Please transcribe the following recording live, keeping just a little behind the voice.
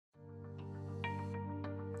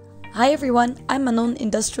Hi everyone, I'm Manon,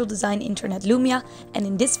 Industrial Design Intern at Lumia, and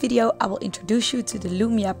in this video I will introduce you to the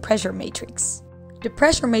Lumia Pressure Matrix. The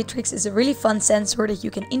Pressure Matrix is a really fun sensor that you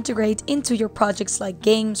can integrate into your projects like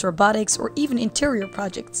games, robotics, or even interior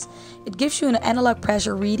projects. It gives you an analog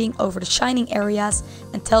pressure reading over the shining areas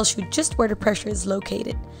and tells you just where the pressure is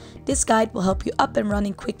located. This guide will help you up and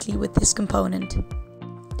running quickly with this component.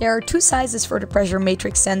 There are two sizes for the Pressure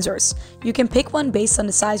Matrix sensors. You can pick one based on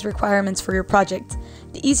the size requirements for your project.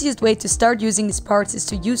 The easiest way to start using these parts is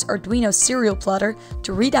to use Arduino's serial plotter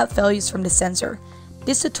to read out values from the sensor.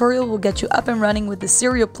 This tutorial will get you up and running with the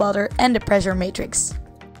serial plotter and the Pressure Matrix.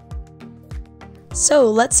 So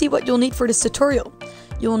let's see what you'll need for this tutorial.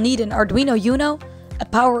 You'll need an Arduino Uno, a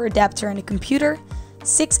power adapter and a computer,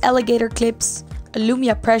 6 alligator clips, a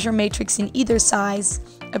Lumia Pressure Matrix in either size,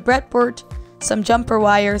 a breadboard, some jumper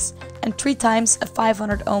wires, and 3 times a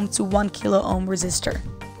 500 ohm to 1 kilo ohm resistor.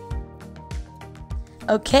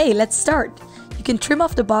 Okay, let's start. You can trim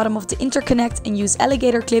off the bottom of the interconnect and use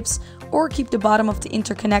alligator clips, or keep the bottom of the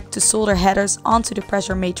interconnect to solder headers onto the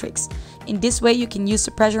Pressure Matrix. In this way you can use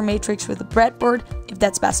the Pressure Matrix with a breadboard if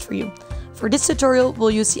that's best for you. For this tutorial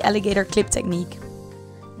we'll use the alligator clip technique.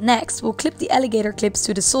 Next we'll clip the alligator clips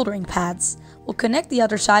to the soldering pads. We'll connect the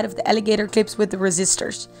other side of the alligator clips with the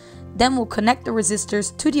resistors. Then we'll connect the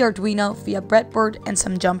resistors to the Arduino via breadboard and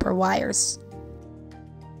some jumper wires.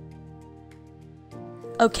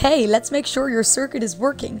 Okay, let's make sure your circuit is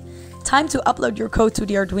working. Time to upload your code to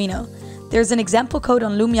the Arduino. There's an example code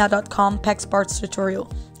on lumia.com PEX parts tutorial.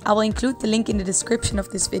 I will include the link in the description of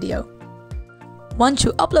this video. Once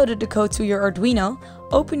you uploaded the code to your Arduino,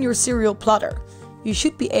 open your serial plotter. You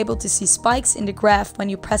should be able to see spikes in the graph when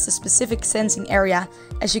you press a specific sensing area,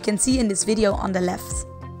 as you can see in this video on the left.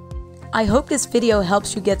 I hope this video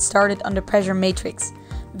helps you get started on the Pressure Matrix.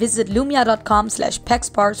 Visit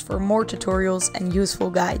lumia.com/pexparts for more tutorials and useful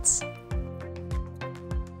guides.